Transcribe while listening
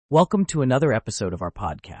Welcome to another episode of our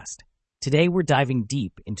podcast. Today we're diving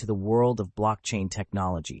deep into the world of blockchain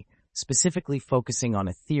technology, specifically focusing on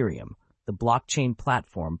Ethereum, the blockchain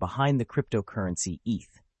platform behind the cryptocurrency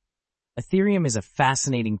ETH. Ethereum is a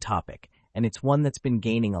fascinating topic, and it's one that's been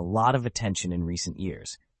gaining a lot of attention in recent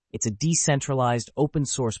years. It's a decentralized,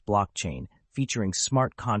 open-source blockchain featuring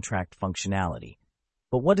smart contract functionality.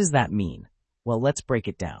 But what does that mean? Well, let's break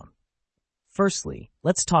it down. Firstly,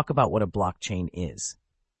 let's talk about what a blockchain is.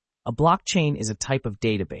 A blockchain is a type of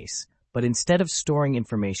database, but instead of storing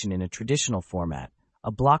information in a traditional format,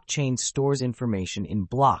 a blockchain stores information in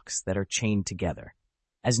blocks that are chained together.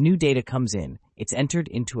 As new data comes in, it's entered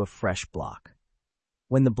into a fresh block.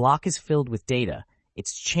 When the block is filled with data,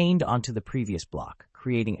 it's chained onto the previous block,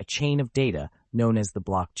 creating a chain of data known as the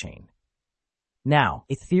blockchain. Now,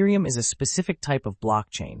 Ethereum is a specific type of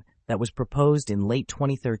blockchain that was proposed in late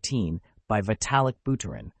 2013 by Vitalik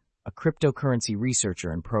Buterin, a cryptocurrency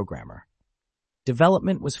researcher and programmer.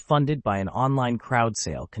 Development was funded by an online crowd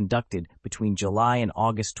sale conducted between July and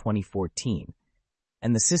August 2014,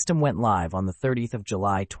 and the system went live on the 30th of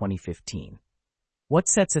July 2015. What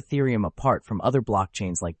sets Ethereum apart from other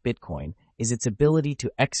blockchains like Bitcoin is its ability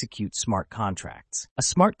to execute smart contracts. A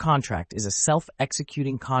smart contract is a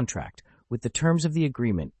self-executing contract with the terms of the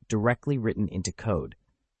agreement directly written into code.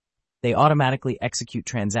 They automatically execute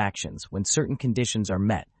transactions when certain conditions are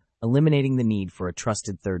met, eliminating the need for a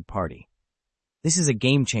trusted third party. This is a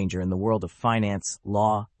game changer in the world of finance,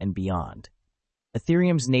 law, and beyond.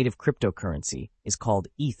 Ethereum's native cryptocurrency is called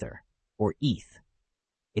Ether, or ETH.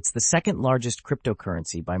 It's the second largest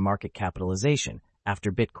cryptocurrency by market capitalization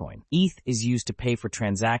after Bitcoin. ETH is used to pay for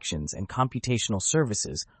transactions and computational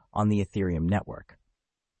services on the Ethereum network.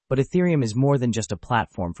 But Ethereum is more than just a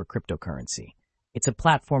platform for cryptocurrency. It's a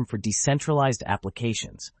platform for decentralized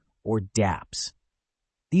applications, or dApps.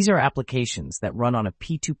 These are applications that run on a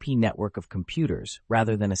P2P network of computers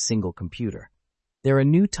rather than a single computer. They're a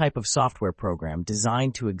new type of software program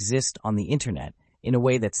designed to exist on the internet in a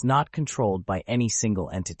way that's not controlled by any single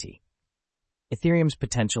entity. Ethereum's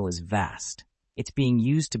potential is vast. It's being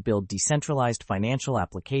used to build decentralized financial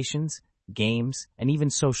applications, games, and even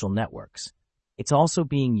social networks. It's also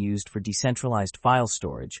being used for decentralized file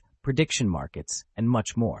storage, prediction markets, and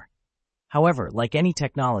much more. However, like any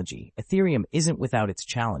technology, Ethereum isn't without its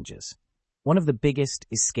challenges. One of the biggest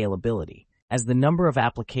is scalability. As the number of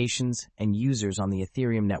applications and users on the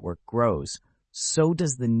Ethereum network grows, so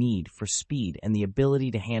does the need for speed and the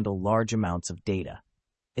ability to handle large amounts of data.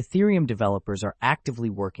 Ethereum developers are actively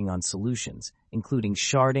working on solutions, including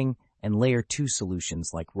sharding and Layer 2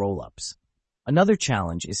 solutions like rollups. Another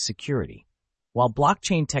challenge is security. While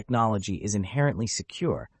blockchain technology is inherently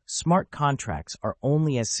secure, smart contracts are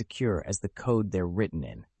only as secure as the code they're written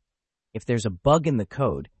in. If there's a bug in the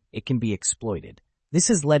code, it can be exploited. This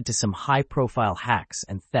has led to some high-profile hacks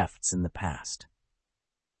and thefts in the past.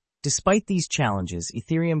 Despite these challenges,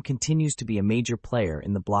 Ethereum continues to be a major player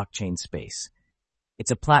in the blockchain space.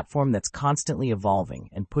 It's a platform that's constantly evolving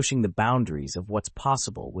and pushing the boundaries of what's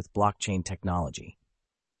possible with blockchain technology.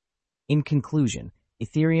 In conclusion,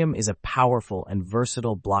 Ethereum is a powerful and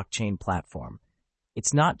versatile blockchain platform.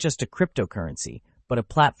 It's not just a cryptocurrency, but a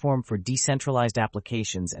platform for decentralized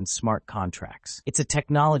applications and smart contracts. It's a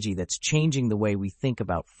technology that's changing the way we think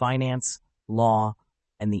about finance, law,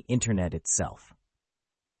 and the internet itself.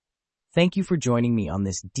 Thank you for joining me on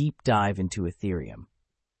this deep dive into Ethereum.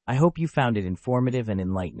 I hope you found it informative and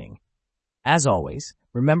enlightening. As always,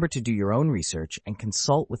 remember to do your own research and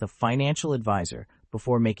consult with a financial advisor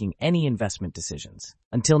before making any investment decisions.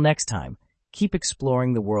 Until next time, keep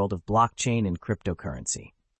exploring the world of blockchain and cryptocurrency.